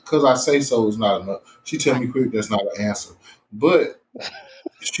 because I say so is not enough. She tell Right. me quick that's not an answer, but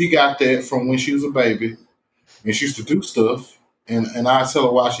she got that from when she was a baby, and she used to do stuff. And I tell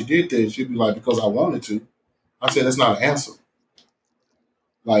her why she did that. She'd be like, because I wanted to. I said that's not an answer.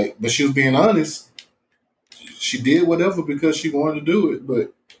 Like, but she was being honest. She did whatever because she wanted to do it.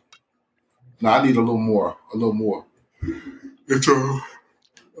 But no, I need a little more. A little more. It's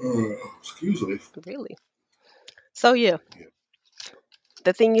excuse me. Really. So yeah, Yeah,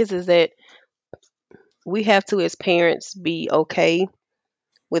 the thing is that we have to, as parents, be okay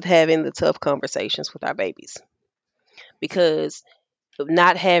with having the tough conversations with our babies, because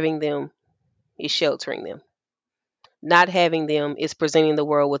not having them is sheltering them. Not having them is presenting the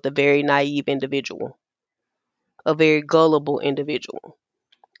world with a very naive individual, a very gullible individual.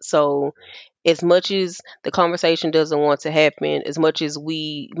 So, as much as the conversation doesn't want to happen, as much as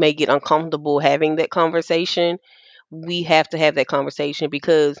we may get uncomfortable having that conversation, we have to have that conversation,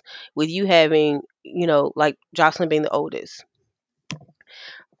 because with you having, like Jocelyn being the oldest,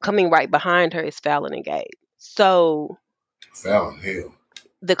 coming right behind her is Fallon and Gabe. So, Fallon, hell,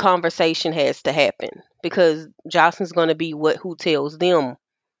 the conversation has to happen, because Jocelyn's going to be who tells them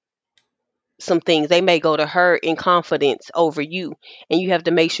some things. They may go to her in confidence over you, and you have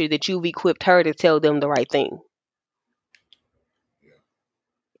to make sure that you've equipped her to tell them the right thing. yeah,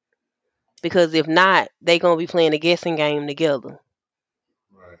 Because if not, they gonna be playing a guessing game together.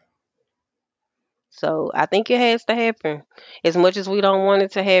 right, So I think it has to happen. As much as we don't want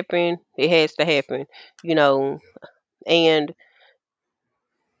it to happen, it has to happen. You know, and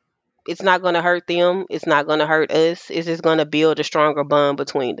it's not gonna hurt them. It's not gonna hurt us. It's just gonna build a stronger bond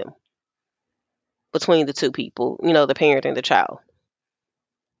between them, between the two people. The parent and the child.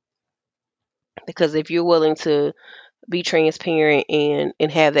 Because if you're willing to be transparent and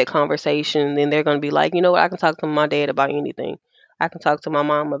have that conversation, then they're gonna be like, you know what, I can talk to my dad about anything. I can talk to my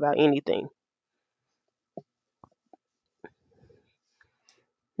mom about anything.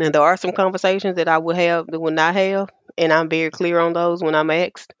 Now there are some conversations that I would have that would not have, and I'm very clear on those when I'm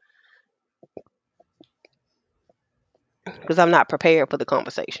asked, because I'm not prepared for the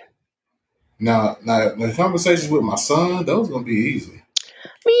conversation. now the conversations with my son, those gonna be easy.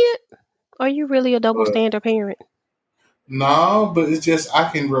 Man, are you really a double But standard parent? no, but it's just I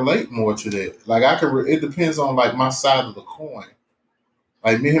can relate more to that. Like I can. It depends on like my side of the coin.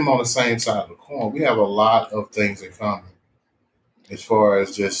 Like me and him on the same side of the coin. We have a lot of things in common as far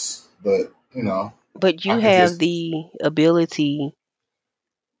as just, but But I you can have just. the ability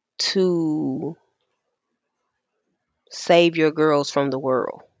to save your girls from the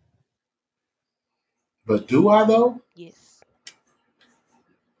world. But do I though? Yes.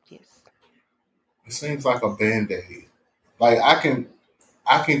 Yes. It seems like a band aid. Like I can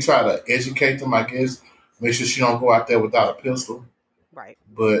try to educate them, I guess, make sure she don't go out there without a pistol. Right.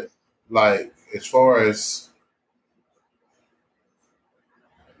 But like as far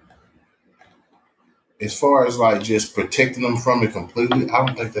as like just protecting them from it completely, I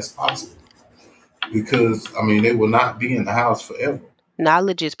don't think that's possible. Because I mean they will not be in the house forever.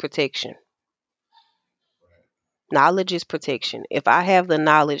 Knowledge is protection. Knowledge is protection. If I have the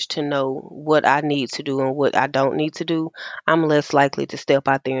knowledge to know what I need to do and what I don't need to do, I'm less likely to step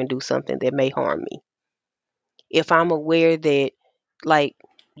out there and do something that may harm me. If I'm aware that, like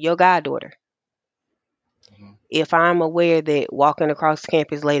your goddaughter, Mhm. if I'm aware that walking across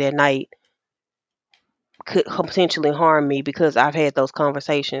campus late at night could potentially harm me because I've had those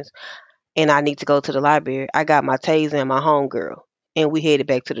conversations and I need to go to the library, I got my taser and my homegirl and we headed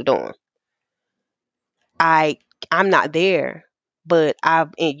back to the dorm. I I'm not there, but I've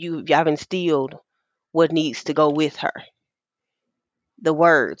instilled what needs to go with her. The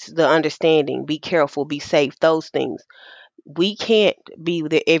words, the understanding, be careful, be safe, those things. We can't be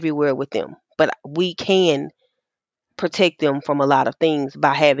there everywhere with them, but we can protect them from a lot of things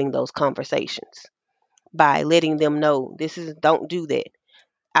by having those conversations, by letting them know this is don't do that.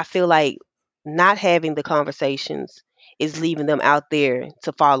 I feel like not having the conversations is leaving them out there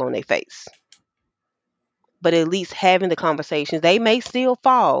to fall on their face. But at least having the conversations, they may still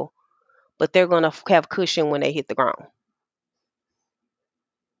fall, but they're going to have cushion when they hit the ground.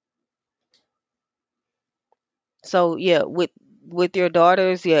 So yeah, with your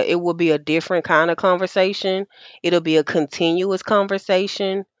daughters, yeah, it will be a different kind of conversation. It'll be a continuous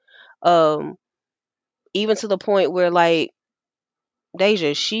conversation. Um, even to the point where like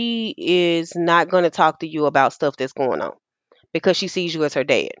Deja, she is not going to talk to you about stuff that's going on because she sees you as her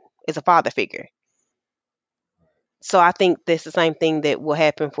dad, as a father figure. So I think that's the same thing that will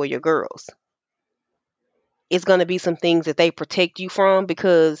happen for your girls. It's going to be some things that they protect you from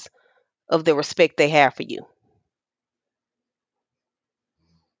because of the respect they have for you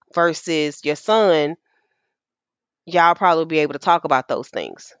versus your son. Y'all probably be able to talk about those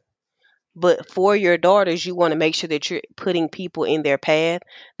things. But for your daughters, you want to make sure that you're putting people in their path.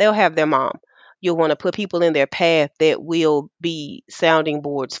 They'll have their mom. You'll want to put people in their path that will be sounding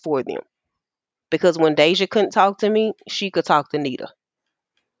boards for them. Because when Deja couldn't talk to me, she could talk to Nita.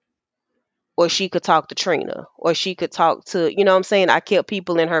 Or she could talk to Trina. Or she could talk to, you know what I'm saying? I kept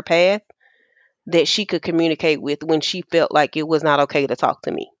people in her path that she could communicate with when she felt like it was not okay to talk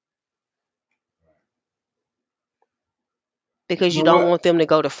to me. Because You you know don't what? want them to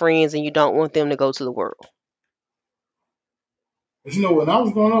go to friends and you don't want them to go to the world. But when I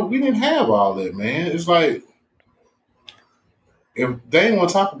was growing up, we didn't have all that, man. It's like if they didn't want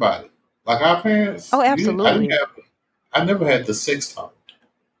to talk about it, like our Oh, parents, I didn't absolutely. have. I never had the sex talk.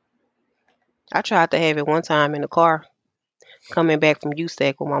 I tried to have it one time in the car coming back from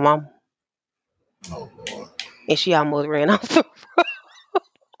USAC with my mom, Oh Lord. and she almost ran off.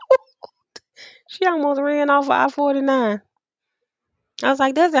 She almost ran off of I-49. I was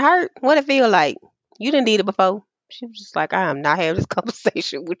like, "Does it hurt? What it feel like? You didn't did it before." She was just like, "I am not having this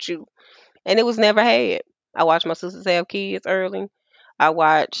conversation with you," and it was never had. I watched my sisters have kids early. I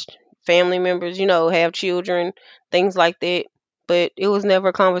watched family members, have children, things like that. But it was never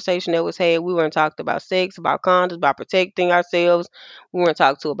a conversation that was had. We weren't talked about sex, about condoms, about protecting ourselves. We weren't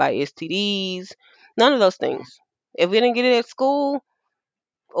talked to about STDs. None of those things. If we didn't get it at school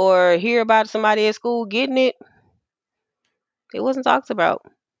or hear about somebody at school getting it, it wasn't talked about.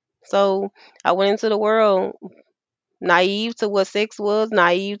 So I went into the world naive to what sex was,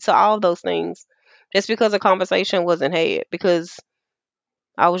 naive to all those things. Just because a conversation wasn't had. Because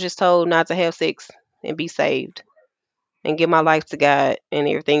I was just told not to have sex and be saved and give my life to God and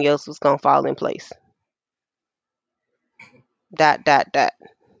everything else was gonna fall in place. Dot dot dot.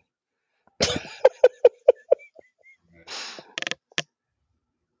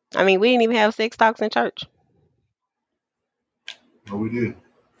 I mean, we didn't even have sex talks in church. No, we did.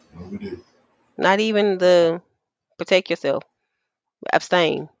 No, we did. Not even It's fine. the protect yourself,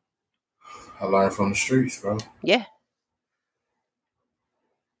 abstain. I learned from the streets, bro. Yeah,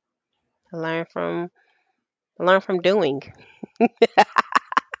 I learn from doing.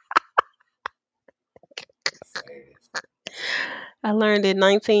 Fast. I learned at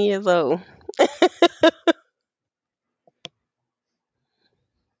 19 years old.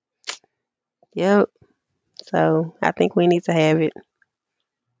 Yep. So I think we need to have it.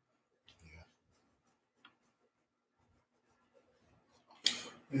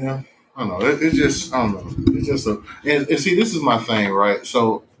 Yeah, I don't know. It's just I don't know. It's just a and see, this is my thing, right?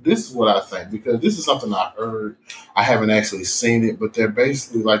 So this is what I think because this is something I heard. I haven't actually seen it, but they're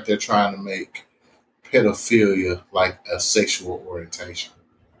basically like they're trying to make pedophilia like a sexual orientation.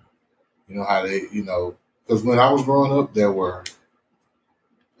 You know how they, because when I was growing up, there were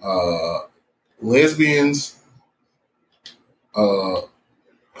uh, lesbians, uh,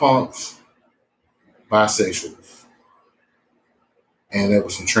 punks, bisexuals, and there were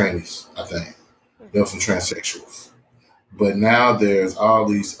some trannies. I think there were some transsexuals. But now there's all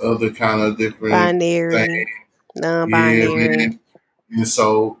these other kind of different things. Binary, Yeah, non-binary. man. And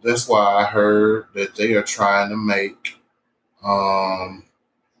so that's why I heard that they are trying to make um,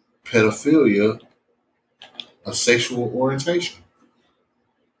 pedophilia a sexual orientation,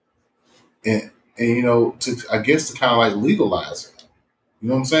 and to I guess to kind of like legalize it. You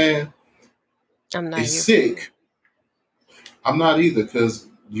know what I'm saying? I'm not It's here for it. sick. I'm not either because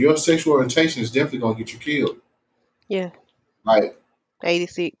your sexual orientation is definitely gonna get you killed. Yeah, Like,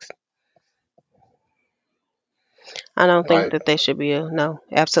 86. I don't think like, that they should be a no.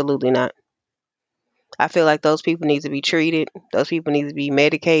 Absolutely not. I feel like those people need to be treated. Those people need to be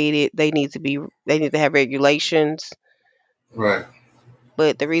medicated. They need to have regulations. right?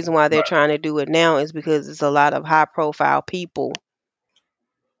 But the reason why they're Right. trying to do it now is because it's a lot of high profile people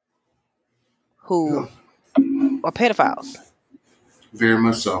who Yeah, are pedophiles very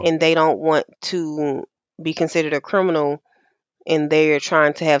much so. and they don't want to be considered a criminal and they're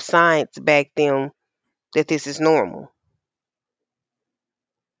trying to have science back them that this is normal.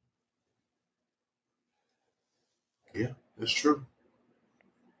 Yeah, that's true.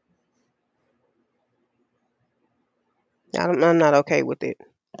 I'm not okay with it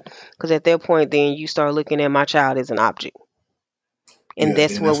because at that point then you start looking at my child as an object and Yeah,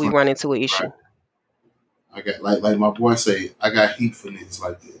 that's then where that's we when run into an right. issue. I got like my boy say, I got heat for niggas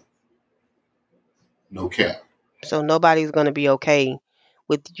like that. No cap. So nobody's going to be okay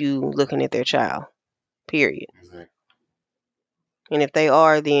with you looking at their child, period. Exactly. And if they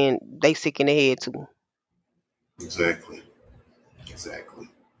are, then they sick in the head too. Exactly. Exactly.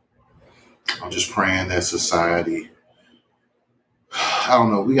 I'm just praying that society. I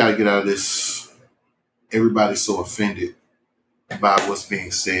don't know. We got to get out of this. Everybody's so offended by what's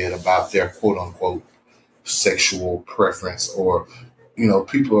being said about their quote unquote sexual preference, or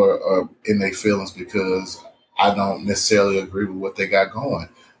people are in their feelings because I don't necessarily agree with what they got going.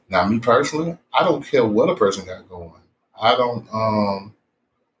 Now, me personally, I don't care what a person got going. I don't.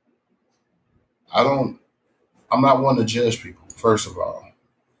 I don't. I'm not one to judge people. First of all,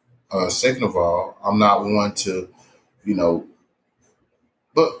 second of all, I'm not one to you know.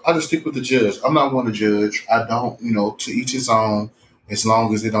 But I just stick with the judge. I'm not one to judge. I don't. To each his own. As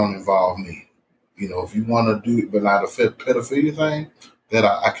long as it don't involve me. If you want to do it, but not a pedophilia thing, that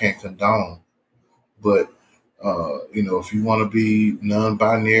I can't condone. But if you want to be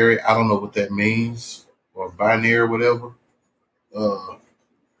non-binary, I don't know what that means, or binary, whatever. Uh,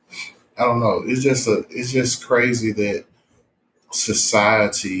 I don't know. It's just crazy that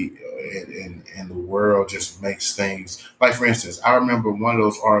society and the world just makes things like. For instance, I remember one of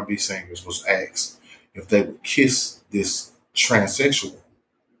those R&B singers was asked if they would kiss this transsexual,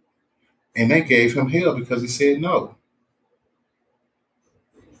 and they gave him hell because he said no.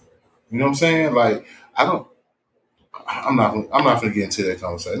 You know what I'm saying? Like, I don't. I'm not gonna get into that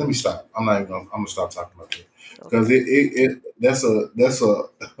conversation. Let me stop. I'm not even. I'm gonna stop talking about that because Okay.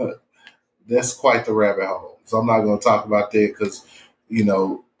 that's quite the rabbit hole. So I'm not gonna talk about that because you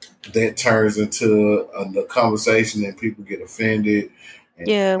know that turns into a conversation and people get offended.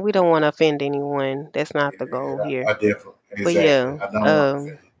 Yeah, And we don't want to offend anyone. That's not the goal yeah, here. I definitely But exactly. yeah, I don't want to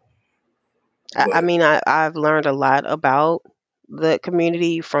offend, I but mean, I've learned a lot about the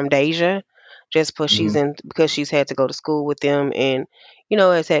community from Deja, just mhm, because she's had to go to school with them, and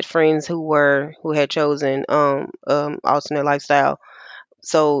has had friends who had chosen alternate lifestyle.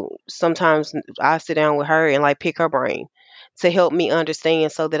 So sometimes I sit down with her and like pick her brain to help me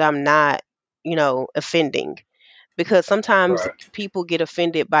understand so that I'm not offending, because sometimes right, people get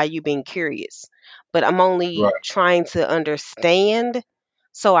offended by you being curious, but I'm only right. trying to understand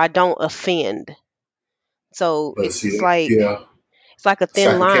so I don't offend. So But it's see, yeah, it's like a it's thin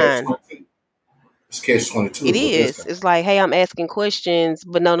like a catch line. 22. It's catch 22 It is what this is. kind. It's like, hey, I'm asking questions,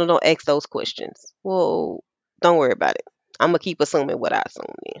 but no, don't ask those questions. Well, don't worry about it. I'm gonna keep assuming what I assume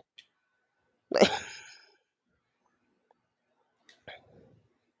then.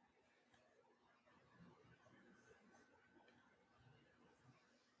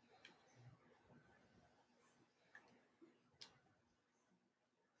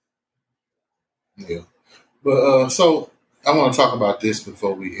 Yeah. But so I want to talk about this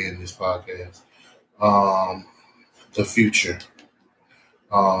before we end this podcast. Um, the future.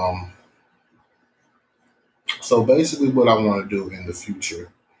 Um, so basically, what I want to do in the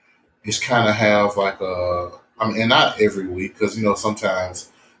future is kind of have like a, I mean, and not every week because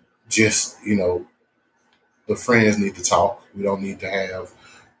sometimes just the friends need to talk. We don't need to have,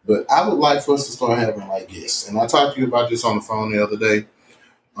 but I would like for us to start having like guests. And I talked to you about this on the phone the other day.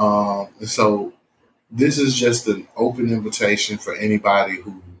 And so this is just an open invitation for anybody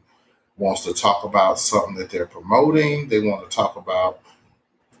who wants to talk about something that they're promoting. They want to talk about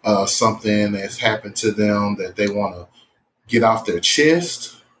something that's happened to them that they want to get off their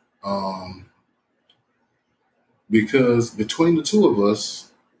chest. Um, because between the two of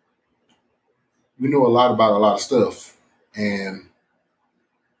us, we know a lot about a lot of stuff. And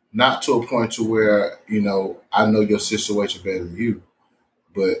not to a point to where, I know your situation better than you,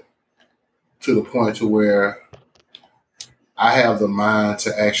 but to the point to where I have the mind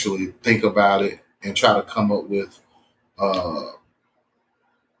to actually think about it and try to uh, come up with,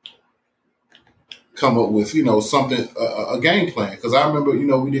 something, a game plan. Because I remember,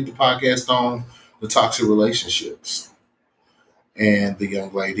 we did the podcast on the toxic relationships, and the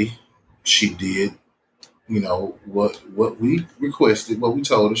young lady, she did, what we requested, what we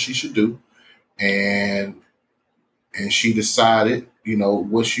told her she should do, and she decided,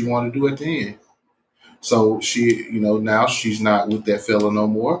 what she wanted to do at the end. So she, now she's not with that fella no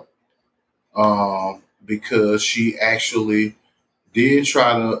more, because she actually did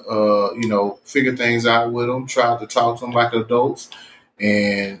try to, figure things out with him, tried to talk to him like adults,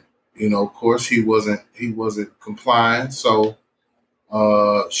 and of course, he wasn't complying. So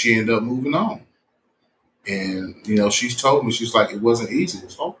she ended up moving on, and she's told me, she's like, it wasn't easy, it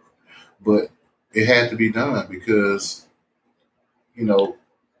was hard, but it had to be done because you know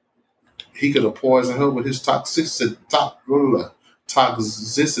he could have poisoned her with his toxicity,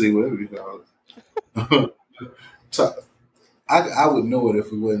 whatever you call it. To- I would know it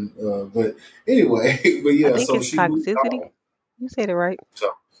if we wouldn't. But anyway, but I yeah, think so it's she moved toxicity. on. You said it right.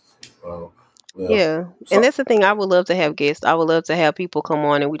 So, well, Yeah, and so that's the thing. I would love to have guests. I would love to have people come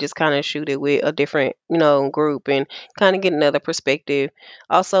on and we just kind of shoot it with a different, group and kind of get another perspective.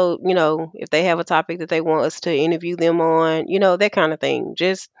 Also, if they have a topic that they want us to interview them on, that kind of thing.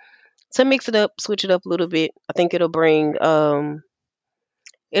 Just to mix it up, switch it up a little bit. I think it'll bring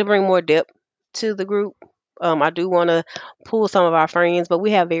more depth to the group. I do want to pull some of our friends, but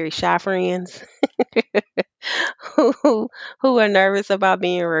we have very shy friends who who are nervous about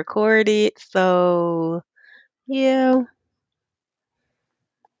being recorded. So yeah,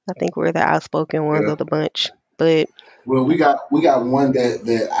 I think we're the outspoken ones yeah. of the bunch. But Well, we got one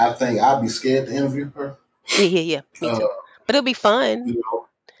that I think I'd be scared to interview her. yeah, yeah, yeah, me Uh, too. But it'll be fun. you know,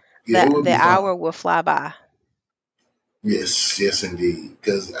 yeah, it That would the be fun. hour will fly by. Yes, yes, indeed.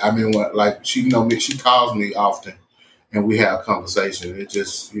 Because I mean, what like she know me, she calls me often, and we have conversation. It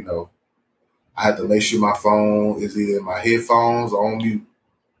just I have to make sure my phone is either in my headphones or on mute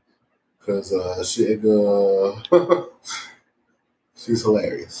because she's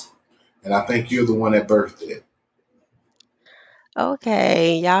hilarious, and I think you're the one that birthed it.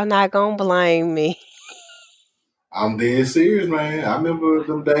 Okay, y'all not gonna blame me. I'm dead serious, man. I remember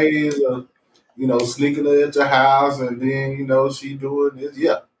them days of sneaking her at your house, and then she doing this.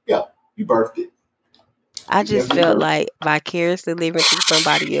 Yeah, yeah, you birthed it. I You just definitely felt birthed like vicariously living through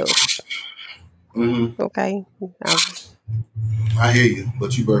somebody else. it. Okay. I- I hear you,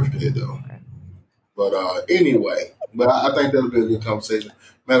 but you birthed it though. okay. But anyway, but I think that'll be a good conversation.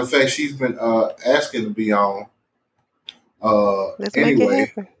 Matter of fact, she's been asking to be on. Let's make it Anyway,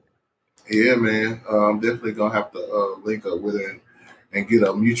 happen. yeah, man. I'm definitely gonna have to link up with her and get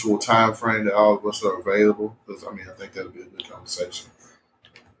a mutual time frame that all of us are available. Because I mean, I think that'll be a good conversation.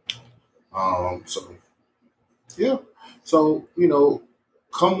 So yeah, so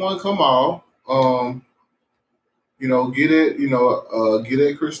come one, come all. Get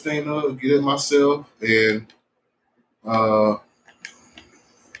at Christina, get at myself, and uh,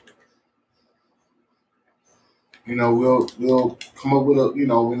 we'll come up with a.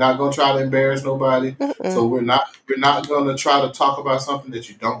 We're not gonna try to embarrass nobody, Mm-mm. so we're not gonna try to talk about something that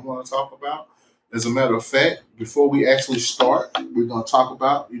you don't want to talk about. As a matter of fact, before we actually start, we're gonna talk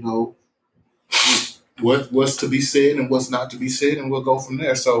about what's to be said and what's not to be said, and we'll go from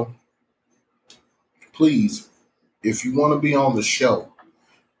there. So please, if you want to be on the show,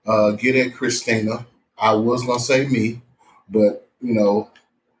 get at Christina. I was gonna say me, but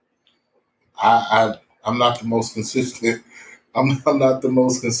I'm not the most consistent. I'm not the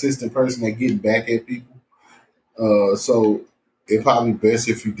most consistent person at getting back at people. So it probably best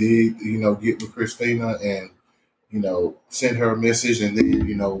if you did, get with Christina and send her a message, and then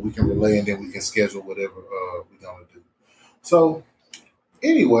we can relay, and then we can schedule whatever we're gonna do. So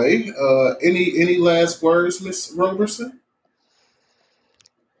anyway, any last words, Miss Roberson?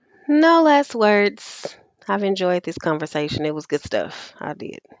 No last words. I've enjoyed this conversation. It was good stuff. I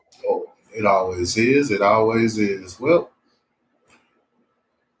did. Oh, it always is. It always is. Well,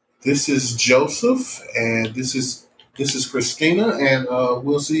 this is Joseph, and this is Christina, and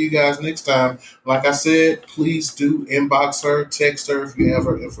we'll see you guys next time. Like I said, please do inbox her, text her if you have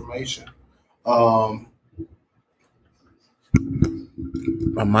her information. Um,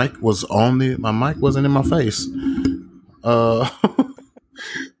 my mic wasn't in my face. Uh,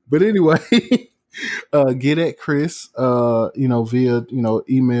 but anyway, get at Chris, via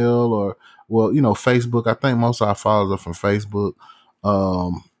email or Facebook. I think most of our followers are from Facebook.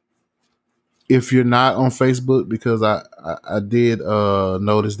 Um, if you're not on Facebook, because I did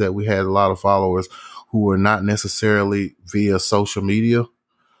notice that we had a lot of followers who were not necessarily via social media.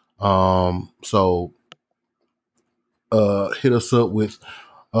 So hit us up with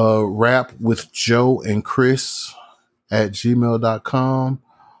rap with Joe and Chris at gmail.com.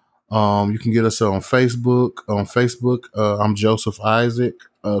 You can get us on Facebook. I'm Joseph Isaac.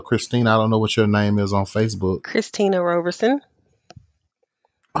 Christine, I don't know what your name is on Facebook. Christina Roberson.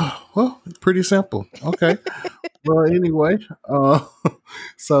 Well, pretty simple. Okay. Well, anyway,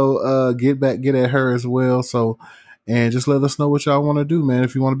 so get at her as well. So, and just let us know what y'all want to do, man.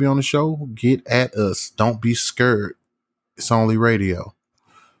 If you want to be on the show, get at us. Don't be scared. It's only radio.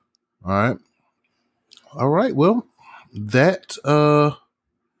 All right. All right. Well, that's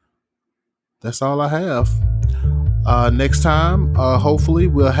all I have. Next time, hopefully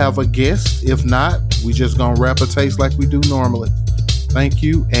we'll have a guest. If not, we just gonna rap a taste like we do normally. Thank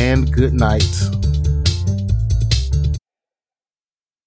you and good night.